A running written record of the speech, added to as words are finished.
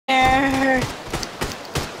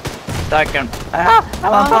second.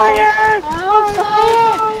 I'm on fire! I'm on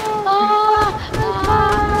fire!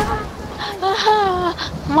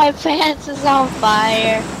 My pants is on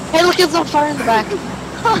fire. Hey, look, it's on fire in the back.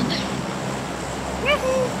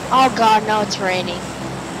 Oh god, no, it's raining.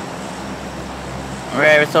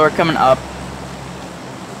 Okay, so we're coming up.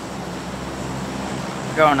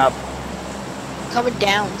 We're going up. Coming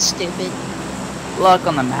down, stupid. Look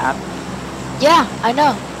on the map. Yeah, I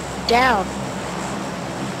know. Down.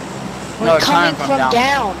 No, We're it's coming from from down.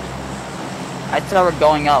 down. I thought we're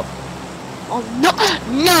going up. Oh no!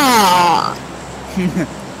 Nah!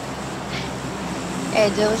 Hey,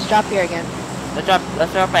 dude, let's drop here again. Let's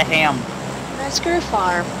drop a ham. Nice screw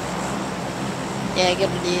farm. Yeah,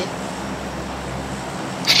 good idea.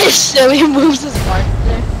 So he moves his mark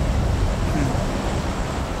there.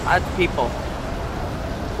 That's people.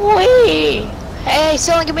 Wee! Hey,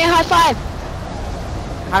 Cillian, give me a high five!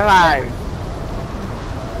 Hello.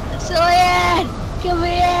 Cillian! Come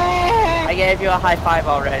here! I gave you a high five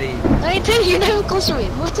already. I did, you're not even close to me.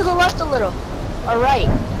 Move to the left a little. Or right.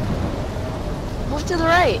 Move to the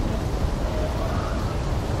right.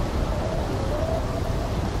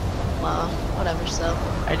 Wow, whatever, so.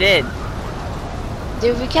 I did.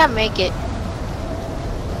 Dude, we can't make it.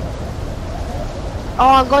 Oh,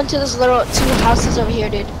 I'm going to this little 2 houses over here,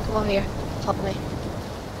 dude. Come over here. Follow me.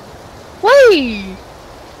 Whee!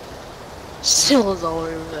 Still is all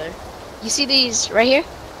over there. You see these right here?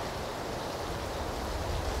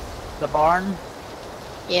 The barn?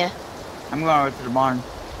 Yeah. I'm going over to the barn.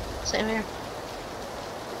 Same here.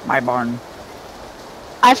 My barn.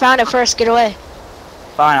 I found it first. Get away.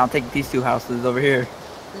 Fine, I'll take these 2 houses over here.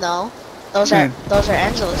 No. Those are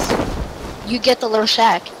Angela's. You get the little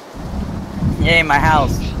shack. Yay, my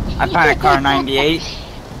house. I found a car 98.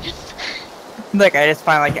 Look, I just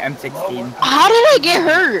found like an M16. How did I get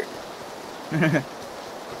hurt?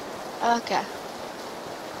 Okay.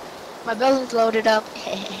 My building's loaded up.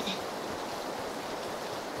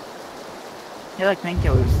 You're like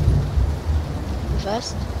painkillers.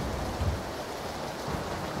 Vest.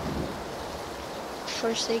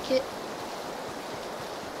 First aid kit.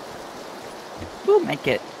 We'll make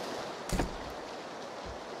it.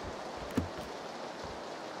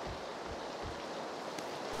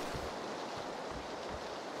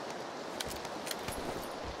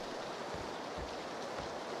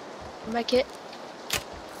 My kit.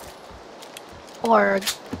 Or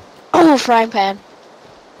frying pan.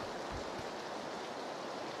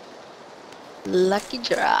 Lucky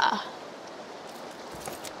draw.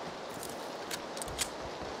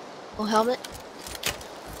 Oh, helmet.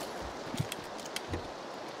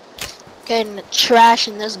 Getting trash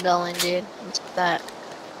in this building, dude. What's that?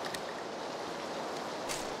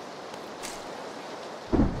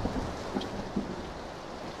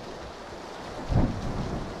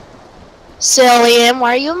 Cillian,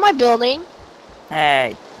 why are you in my building?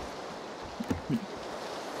 Hey.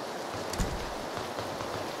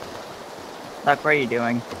 Look, what are you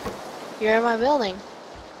doing? You're in my building.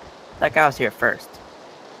 That guy was here first.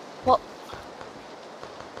 Well,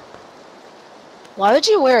 why would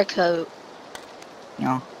you wear a coat? You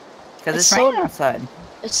know? Because it's so raining outside.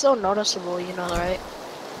 It's so noticeable, you know, right?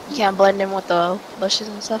 You can't blend in with the bushes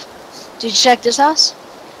and stuff. Did you check this house?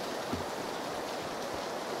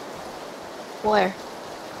 Where?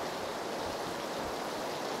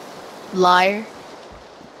 Liar.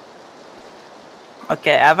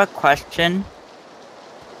 Okay, I have a question.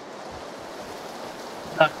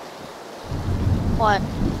 Look, What?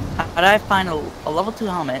 how did I find a level 2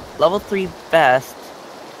 helmet, level 3 vest,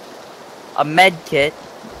 a med kit,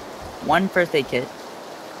 1 first aid kit,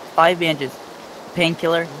 5 bandages,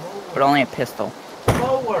 painkiller, but only a pistol?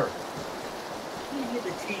 Lower.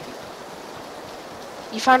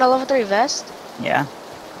 You found a level 3 vest? Yeah.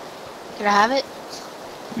 Can I have it?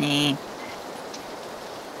 Nah.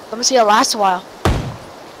 Let me see it last a while.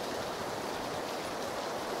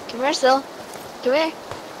 Come here, still. Come here.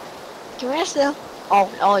 Come here, still.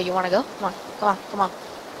 Oh, you wanna go? Come on, come on, come on.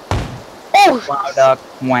 Oh! Wow, duck.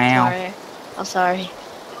 Wow. Sorry. I'm sorry.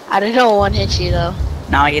 I didn't know one hit you though.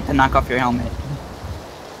 Now I get to knock off your helmet.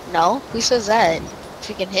 No? Who says that? If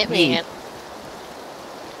you can hit me Me. again.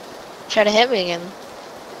 Try to hit me again.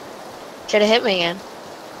 Try to hit me again.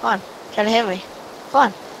 Come on. Try to hit me. Come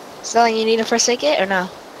on. Stelling, you need a first aid kit or no?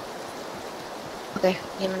 Okay,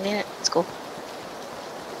 you don't need it. It's cool.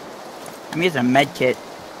 I'm using a med kit.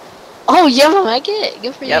 Oh, you have a med kit?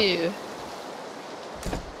 Good for Yep. you.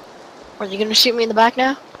 Are you gonna shoot me in the back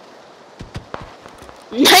now?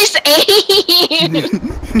 Nice aim!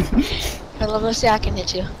 Let's see, I can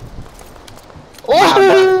hit you.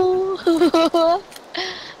 Oh!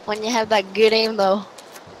 When you have that good aim, though.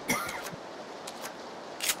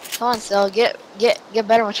 Come on, Phil. Get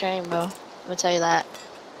better with your aim, bro. I'm gonna tell you that.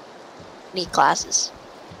 Need classes.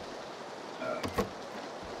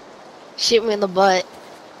 Shoot me in the butt.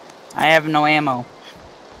 I have no ammo.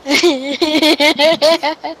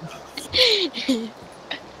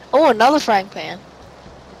 Oh, another frying pan.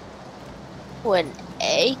 Oh, an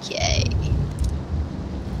AK.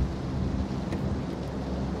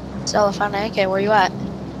 So I found an AK. Where you at?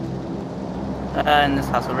 In this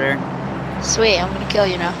house over here. Sweet, I'm gonna kill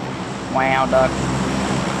you now. Wow, duck.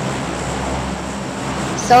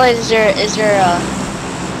 So is your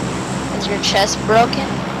chest broken?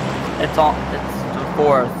 It's the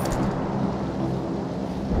 4th.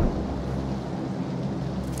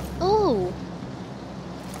 Ooh.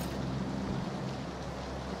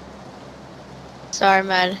 Sorry,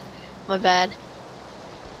 man. My bad.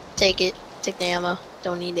 Take it. Take the ammo.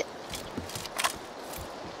 Don't need it.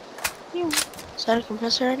 Is that a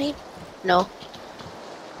compressor I need? No.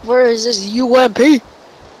 Where is this UMP? You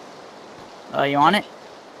want it?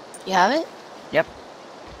 You have it? Yep.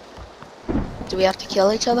 Do we have to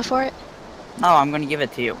kill each other for it? No, I'm gonna give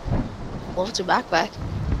it to you. Well, it's a backpack.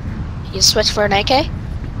 You switch for an AK?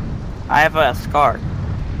 I have a scar.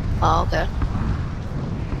 Oh, okay.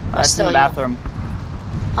 It's in the bathroom.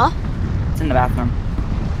 Huh? It's in the bathroom.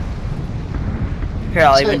 Here,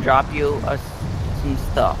 I'll So- even drop you some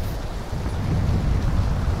stuff.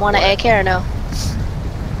 Want an AK or no?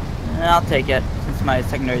 And I'll take it since my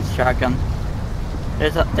secondary is shotgun.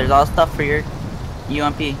 There's all stuff for your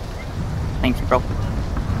UMP. Thanks, bro.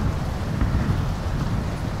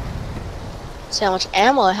 See how much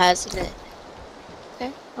ammo it has in it.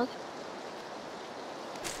 Okay, okay.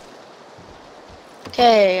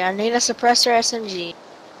 Okay, I need a suppressor SMG.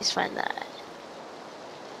 Please find that.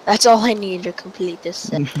 That's all I need to complete this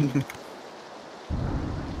set.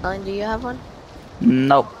 Alan, do you have one?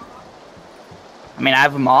 Nope. I mean, I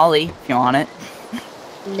have a molly if you want it.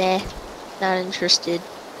 Nah, not interested.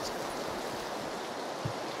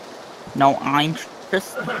 No, I'm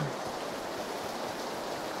interested.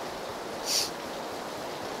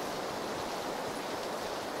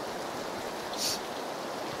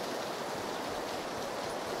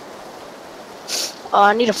 Oh,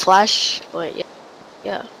 I need a flash. Wait, yeah.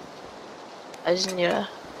 Yeah. I just need a...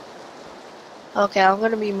 Okay, I'm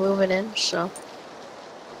gonna be moving in, so...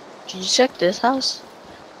 Did you check this house?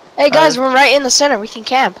 Hey guys, we're right in the center. We can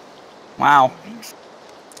camp. Wow.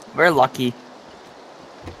 We're lucky.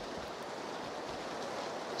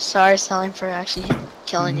 Sorry, Sally, for actually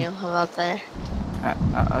killing you. How about that?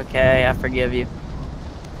 Okay, I forgive you.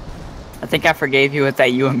 I think I forgave you with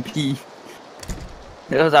that UMP. It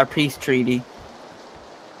was our peace treaty.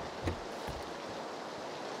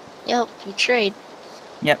 Yep, we trade.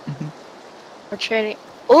 Yep. We're trading.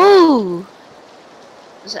 Ooh!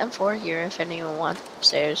 There's an M4 here if anyone wants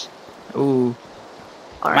upstairs. Ooh.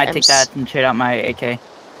 Or Might take that and trade out my AK.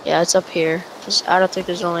 Yeah, it's up here. I don't think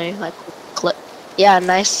there's only like clip. Yeah,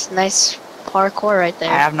 nice parkour right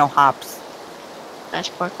there. I have no hops. Nice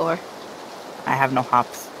parkour. I have no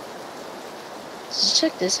hops. Let's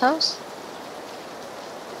check this house.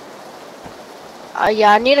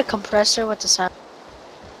 Yeah, I need a compressor with the sound.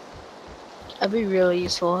 That'd be really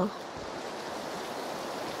useful.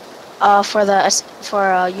 For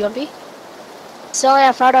UMP. Silly,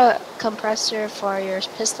 I found a compressor for your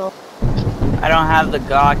pistol. I don't have the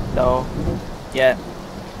Glock though. Yet.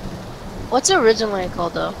 What's it originally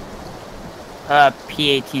called though?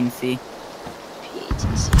 P18C.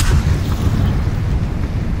 P18C.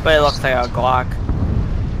 But it looks like a Glock.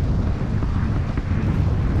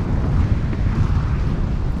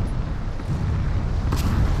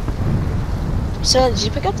 So, did you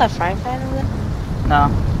pick up that frying pan over there? No,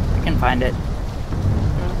 I can find it.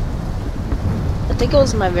 I think it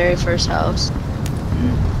was my very first house.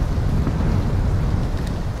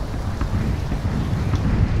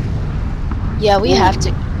 Yeah, we have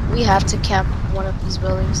to camp one of these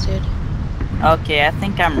buildings, dude. Okay, I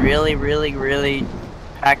think I'm really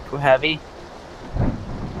packed heavy.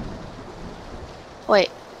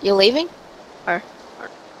 Wait, you leaving? Or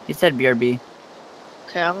He said BRB.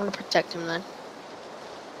 okay, I'm gonna protect him then.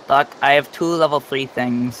 Doc, I have 2 level 3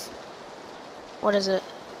 things. What is it?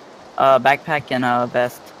 Backpack and a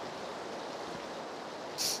vest.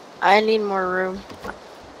 I need more room.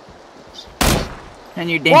 And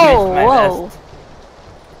you damaged my Whoa!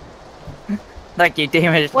 vest. Like you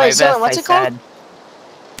damaged my Wait, vest, so what's it called?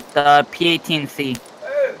 The P18C.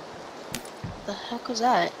 The heck was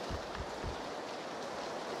that?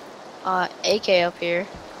 AK up here.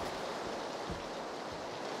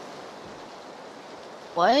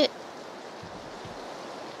 What?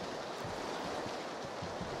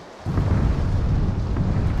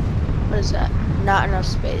 is that? Not enough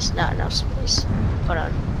space. Not enough space. Hold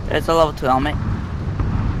on. It's a level 2 helmet.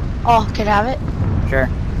 Oh, can I have it? Sure.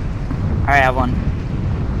 Alright, I have one.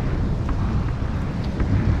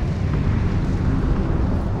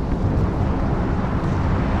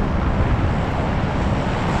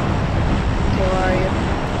 Okay, where are you?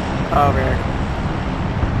 Over here.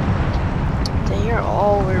 Dang, you're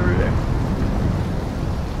all the way over there.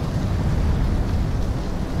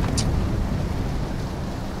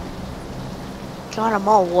 God, I'm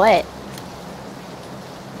all wet.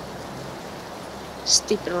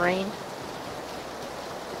 Stupid rain.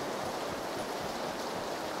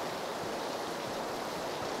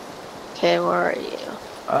 Okay, where are you?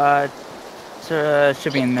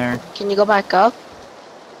 Should be in there. Can you go back up?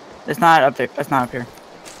 It's not up there. It's not up here.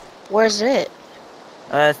 Where's it?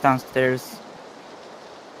 It's downstairs.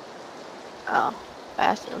 Oh,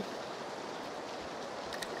 bathroom.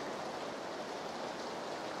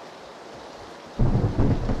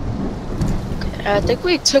 Okay, I think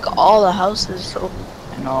we took all the houses, so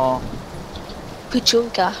And all.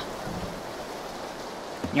 Pichunka.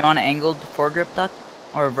 You want an angled foregrip duct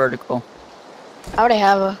or a vertical? I already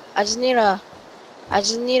have a. I just need a.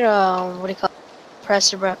 What do you call it?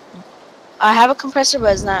 Compressor, bro. I have a compressor,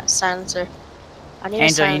 but it's not silencer. I need a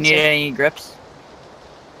Angel, silencer. you need any grips?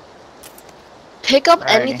 Pick up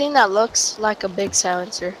Alrighty. anything that looks like a big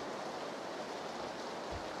silencer.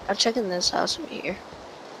 I'm checking this house right here.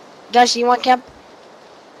 Guys, you want camp?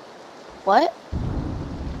 What?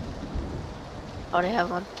 Oh, they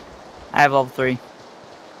have one. I have level 3.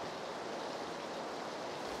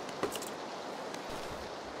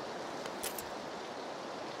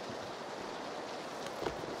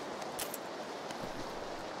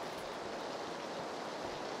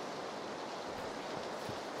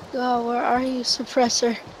 Oh, where are you,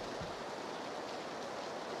 suppressor?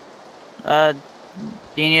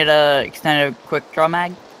 Do you need a extended quick draw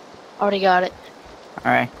mag? Already got it.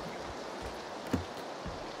 Alright.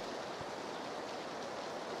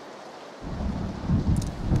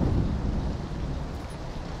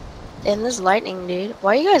 And this lightning, dude.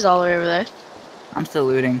 Why are you guys all the way over there? I'm still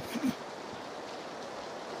looting.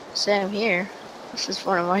 Same here. This is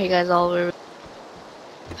funny. Why are you guys all the way over there?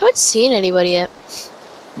 I haven't seen anybody yet.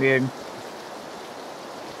 Weird.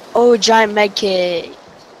 Oh, giant med kit.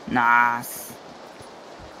 Nice.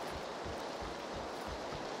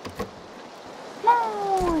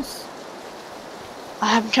 Nice. I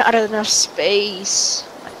have not enough space.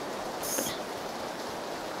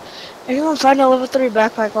 Anyone find a level 3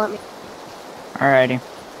 backpack, let me. Alrighty.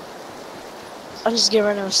 I'll just get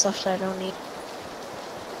rid of stuff that I don't need.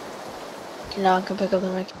 Now I can pick up the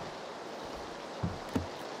mic.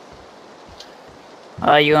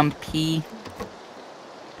 UMP.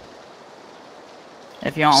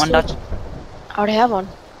 If you want one, duck. I already have one.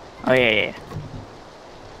 Oh, yeah.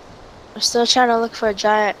 I'm still trying to look for a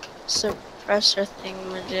giant suppressor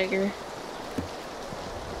thingamajigger.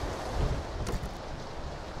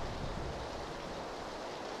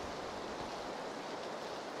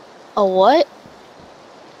 A what?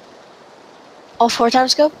 Oh, 4x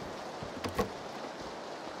scope?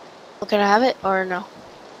 Well, can I have it or no?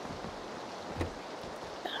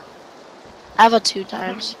 I have a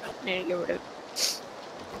 2x. I need to get rid of it.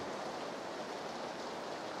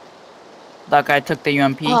 That guy took the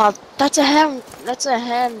UMP. Oh, that's a hand. That's a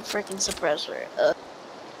hand freaking suppressor.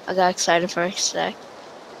 I got excited for a sec.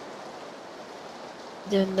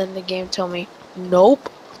 Then the game told me, nope.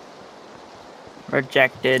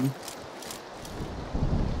 Rejected.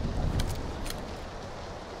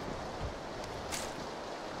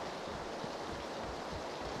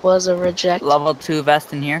 Was a reject. Level 2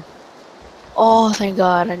 vest in here. Oh, thank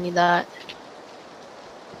God, I need that.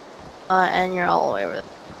 And you're all the way over there.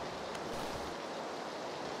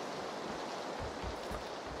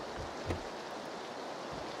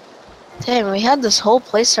 Damn, we had this whole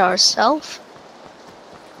place to ourselves.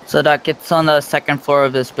 So that gets on the second floor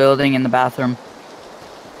of this building in the bathroom.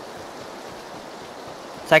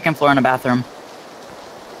 Second floor in the bathroom.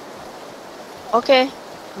 Okay,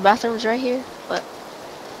 the bathroom's right here, but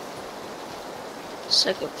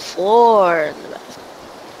second floor in the bathroom.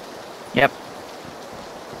 Yep.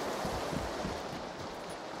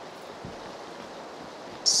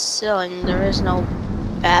 Ceiling, there is no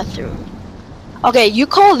bathroom. Okay, you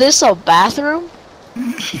call this a bathroom?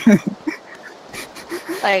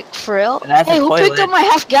 Like, for real? That's a Hey, who picked toilet. up my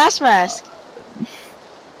half gas mask?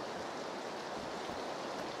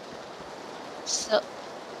 So,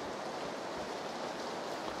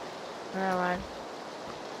 never mind.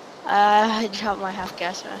 I dropped my half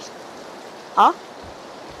gas mask. Huh?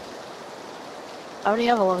 I already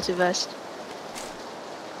have a level 2 vest.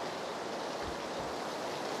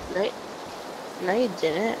 No, no, you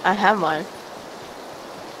didn't. I have mine.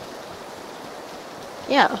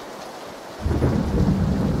 Yeah.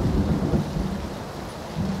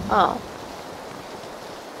 Oh.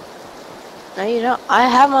 No, you don't. I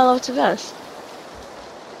have my level 2 vest.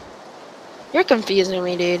 You're confusing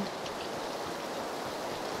me, dude.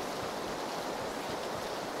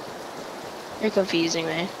 You're confusing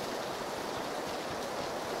me.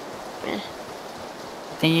 I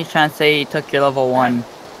think you're trying to say you took your level 1.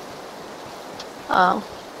 Oh.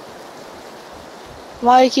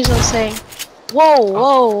 Why do you keep on saying, whoa,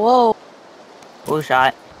 whoa, whoa. Blue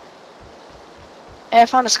shot. Hey, I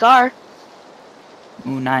found a scar.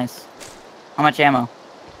 Ooh, nice. How much ammo?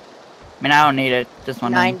 I mean, I don't need it. Just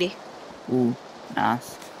wondering. 90. Ooh,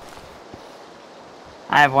 nice.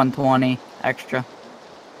 I have 120 extra.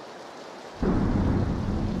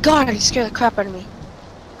 God, you scared the crap out of me.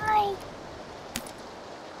 Hi.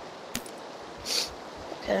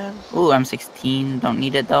 Okay. Ooh, M16. Don't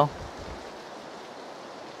need it though.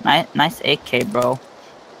 Nice AK, bro.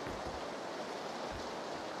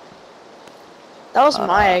 That was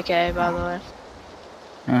my AK, by the way.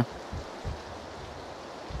 Yeah.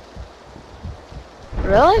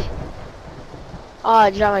 Really? Oh, I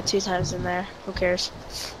dropped my 2 times in there. Who cares?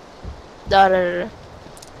 Da da da da.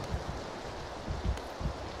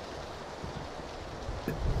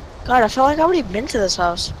 God, I feel like I've already been to this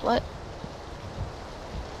house. What?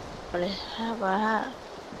 What have I had?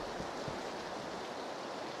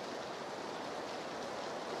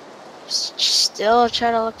 Still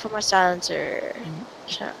trying to look for my silencer.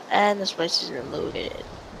 And this place is reloaded.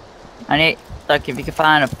 I need, look, if you can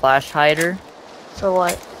find a flash hider. For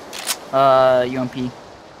what? UMP.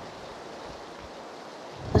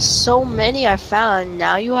 There's so many I found.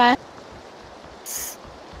 Now you have.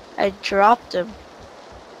 I dropped them.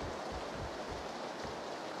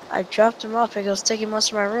 I dropped them off because it was taking most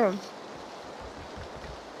of my room.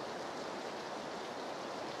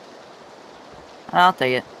 I'll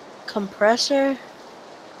take it. Compressor?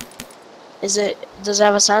 Is it? Does it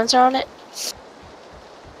have a silencer on it?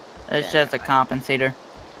 It's just a compensator.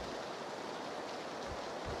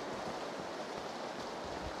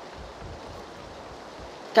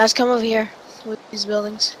 Guys, come over here with these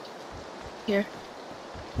buildings. Here.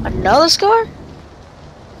 Another score?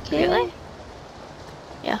 Really?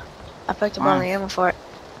 Yeah. I picked up all the ammo for it.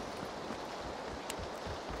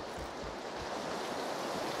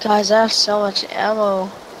 Guys, I have so much ammo.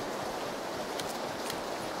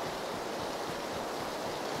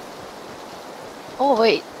 Oh,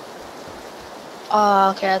 wait.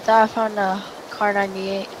 Okay, I thought I found a car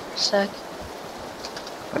 98 for a sec.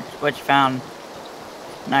 What you found?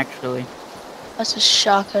 Naturally. That's a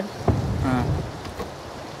shotgun. Huh.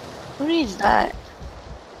 Who needs that?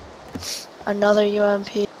 Another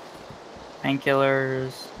UMP.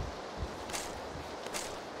 Painkillers.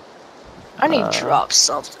 I need to drop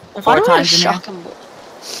something. Why 4 do I have times in here? shotgun bullet?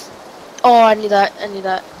 Oh, I need that. I need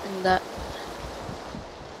that. I need that.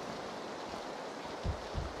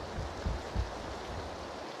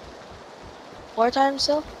 Four times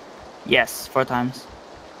still? Yes, 4 times.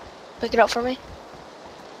 Pick it up for me.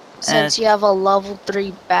 Since you have a level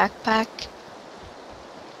 3 backpack.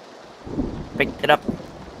 Picked it up.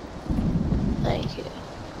 Thank you.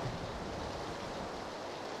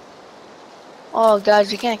 Oh,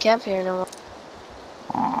 guys, we can't camp here no more.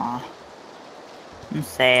 Aww. I'm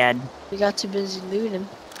sad. We got too busy looting.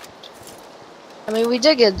 I mean, we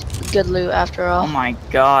did get good loot after all. Oh my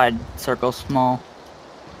god. Circle small.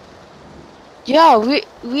 Yeah, we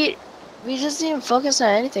just didn't focus on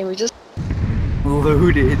anything. We just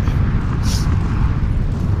Looted.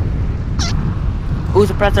 Ooh,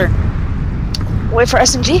 suppressor. wait for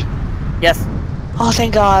SMG. Yes. Oh,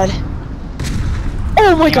 thank God.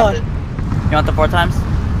 Oh my God. You want the 4 times?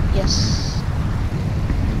 Yes.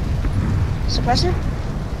 Suppressor?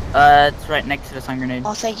 It's right next to the stun grenade.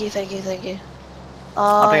 Oh, thank you, thank you, thank you.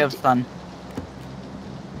 I'll pick up stun.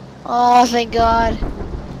 Oh, thank God.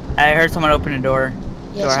 I heard someone open a door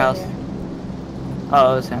to our house.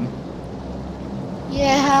 Oh, it was him.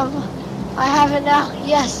 Yeah, I have it now.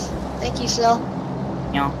 Yes. Thank you, Sil.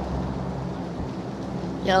 Yeah.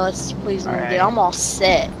 Yeah, let's please move. Alright. Dude, I'm all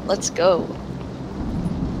set. Let's go.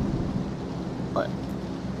 What?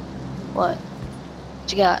 What?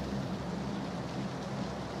 What you got?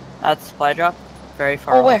 That's supply drop. Very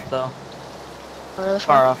far Oh, where? off though. Really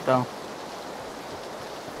Far off though.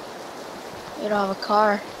 We don't have a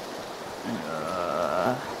car.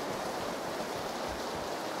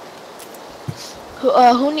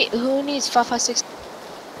 Who needs 556?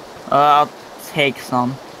 I'll take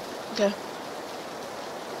some. Okay.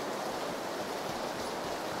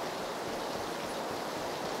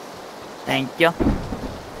 Thank you.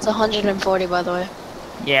 It's 140, by the way.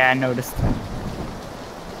 Yeah, I noticed.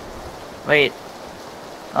 Wait.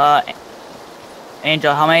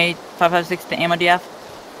 Angel, how many 5.56 ammo do you have?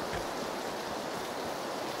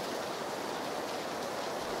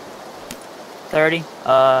 30.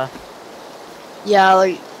 Yeah,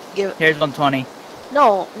 like, give. Here's 120.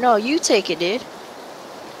 No, no, you take it, dude.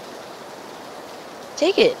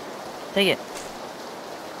 Take it. Take it.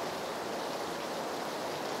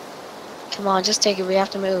 Come on, just take it. We have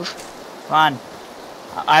to move. Come on.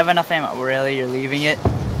 I have enough ammo. Really? You're leaving it?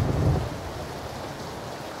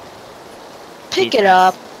 Pick Jesus. it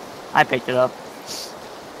up. I picked it up.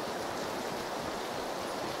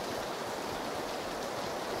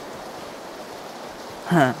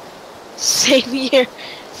 Huh. Same here.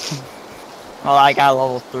 Well, I got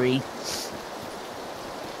level 3.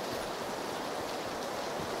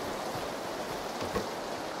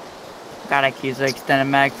 God, I could use the extended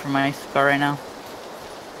mag for my scar right now.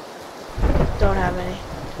 Don't have any.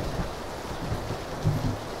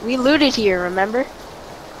 We looted here, remember?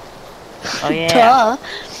 Oh yeah. Duh.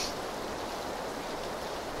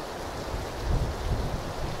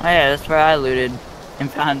 Oh yeah, that's where I looted and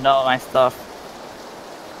found all my stuff.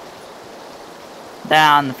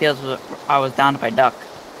 Down in the fields, I was downed by duck.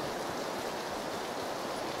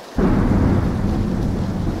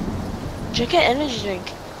 Drink an energy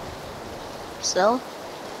drink. So?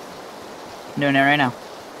 Doing it right now.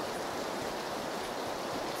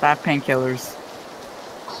 5 painkillers.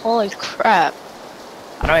 Holy crap.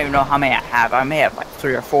 I don't even know how many I have. I may have like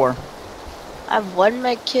 3 or 4. I have 1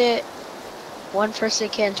 med kit, 1 first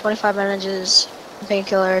aid kit, and 25 bandages,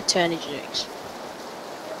 painkiller, 2 energy drinks.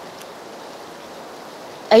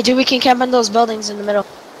 Hey, dude, we can camp in those buildings in the middle.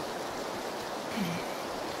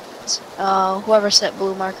 Whoever set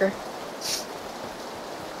blue marker.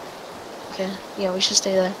 Okay, yeah, we should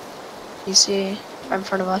stay there. You see, right in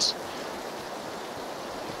front of us.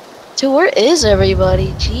 Dude, where is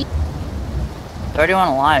everybody? Gee. 31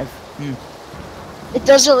 alive. It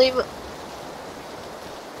doesn't leave.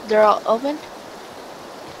 They're all open?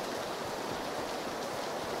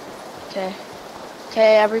 Okay.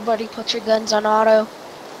 Okay, everybody put your guns on auto.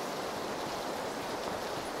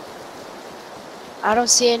 I don't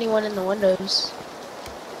see anyone in the windows.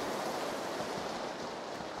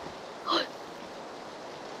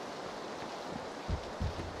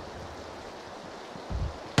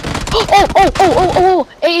 Oh!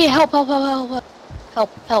 Hey, help!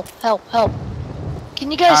 Help!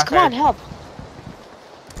 Can you guys come on, help?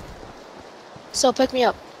 So pick me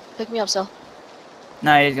up, so.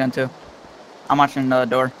 No, he's going to. I'm watching the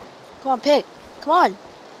door. Come on, pick. Come on.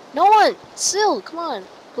 No one. Still, come on,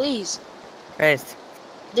 please. Christ.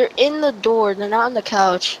 They're in the door. They're not on the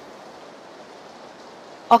couch.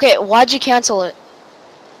 Okay, why'd you cancel it?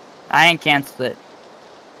 I ain't canceled it.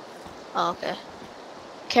 Oh, okay.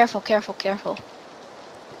 Careful.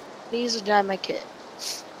 Please deny my kit.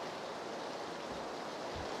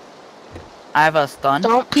 I have a stun.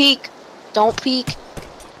 Don't peek.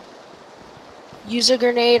 Use a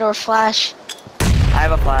grenade or flash. I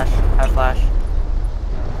have a flash.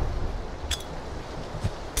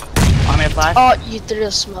 Want me to flash? Oh, you threw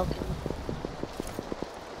the smoke.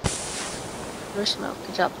 There's smoke.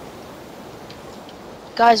 Good job.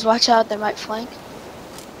 Guys, watch out. They might flank.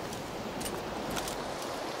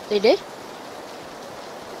 They did?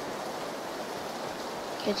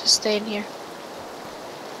 Okay, just stay in here.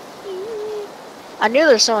 I knew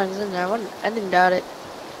there's someone in there. I didn't doubt it.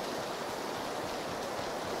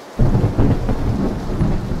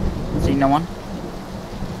 See no one?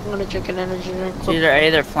 I'm gonna drink an energy drink. It's either A,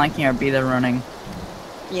 they're flanking, or B, they're running.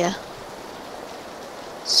 Yeah.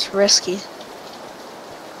 It's risky.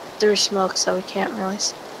 Through smoke, so we can't really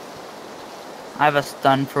see. I have a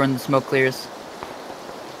stun for when the smoke clears.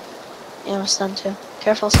 Yeah, I'm stunned too.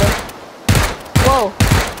 Careful, sir. Whoa!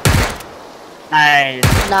 Nice.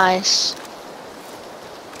 Nice.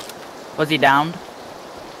 Was he downed?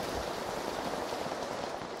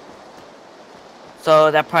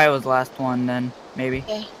 So that probably was the last one then, maybe.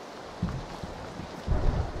 Okay.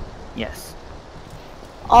 Yes.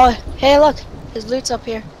 Oh, hey, look! His loot's up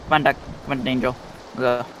here. Come on, Duck. Come on, Angel.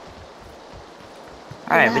 Go.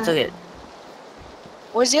 Alright, we took it.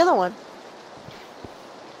 Where's the other one?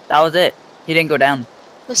 That was it. He didn't go down.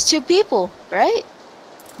 There's 2 people, right?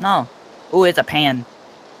 No. Ooh, it's a pan.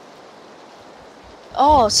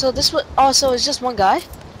 Oh, so this was. Oh, so it's just one guy?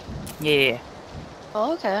 Yeah.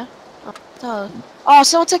 Oh, okay. Oh,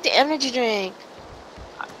 someone took the energy drink.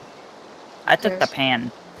 I took the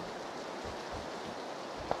pan.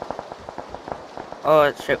 Oh,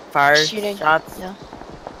 it fires Shooting. shots. Yeah.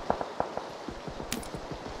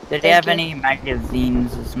 Did he have any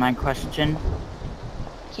magazines is my question.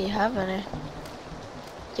 He have any?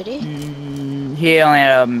 Did he? He only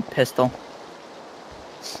had a pistol.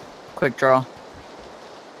 Quick draw.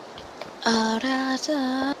 The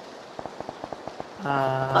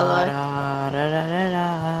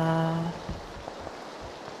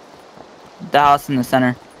house in the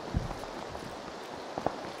center.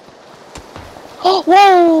 Oh,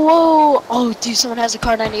 whoa, whoa! Oh, dude, someone has a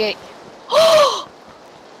car 98.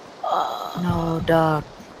 No, duck.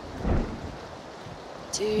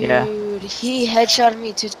 Dude, Yeah. he headshotted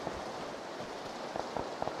me too.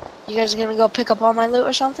 You guys gonna go pick up all my loot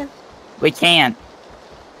or something? We can't.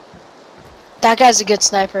 That guy's a good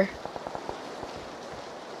sniper.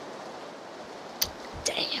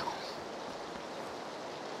 Damn.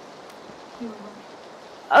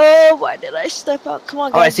 Oh, why did I step out? Come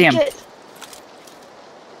on, guys. Oh, I see him.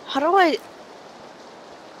 How do I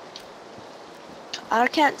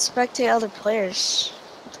can't spectate other players.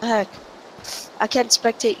 What the heck? I can't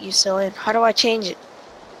spectate you, Cillian. How do I change it?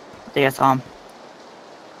 I think I saw him.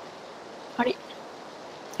 How do you...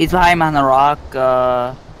 He's behind him on the rock,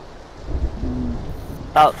 about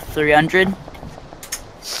 300.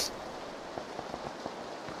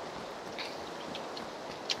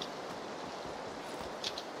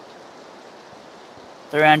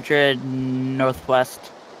 Northwest.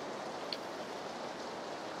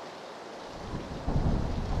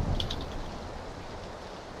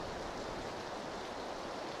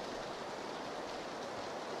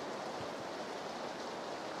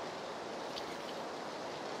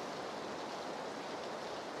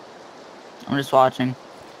 I'm just watching.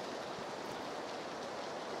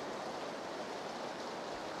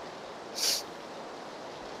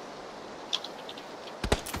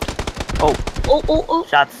 Oh. Oh.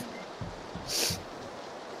 Shots.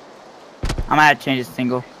 I might have to change this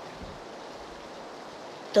single.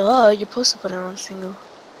 Duh, you're supposed to put it on single.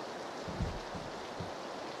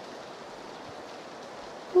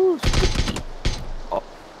 Ooh. Oh.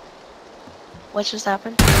 What just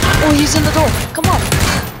happened? Oh, he's in the door. Come on.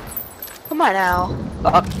 Come on now.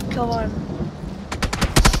 Up. Come on.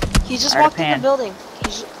 He just Alright, walked in the building.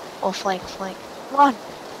 He's... Oh, flank. Come on.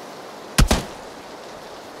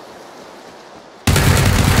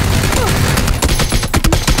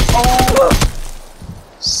 Oh.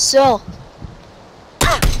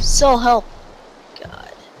 Still help.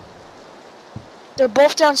 God. They're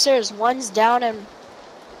both downstairs. One's down and...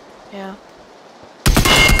 Yeah.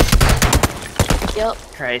 Yep.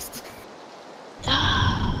 Christ.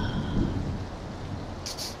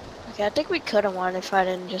 Okay, I think we could have won if I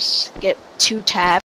didn't just get 2 taps.